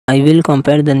I will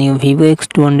compare the new Vivo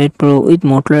X200 Pro with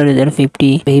Motorola Razr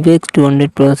 50. Vivo X200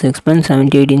 Pro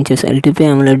 6.78 inches LTP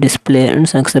AMOLED display and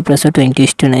success ratio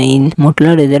 20:9.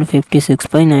 Motorola Razr 50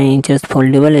 6.9 inches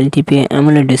foldable LTP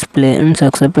AMOLED display and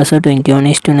success ratio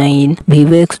 21:9.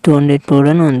 Vivo X200 Pro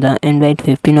run on the Android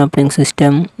 15 operating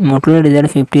system. Motorola Razr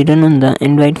 50 run on the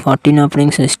Android 14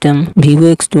 operating system. Vivo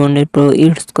X200 Pro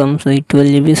it comes with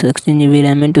 12GB, 16GB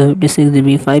RAM and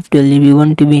 256GB, 512GB,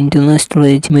 1TB internal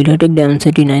storage. MediaTek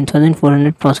Dimensity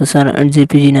 9400 processor and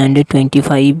GPG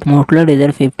 925. Motorola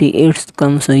Razr 50 it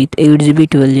comes with 8GB,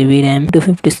 12GB RAM,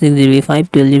 256GB,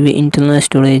 512GB internal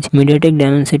storage. MediaTek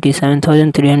Dimensity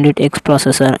 7300X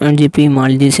processor and GPU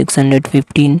Model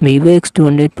G615. Vivo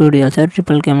X200 Pro real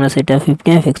triple camera setup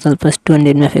 50MP plus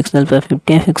 200MP plus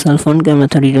 50MP front camera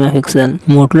 32MP.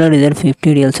 Motorola Razr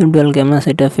 50 real dual camera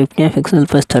setup 50MP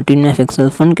plus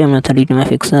 13MP front camera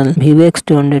 32MP. Vivo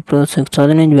X200 Pro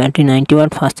 6000mAh battery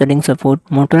 90W fast charging support.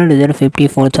 Motorola Razr 50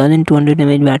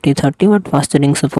 4200mAh battery 30W fast charging support.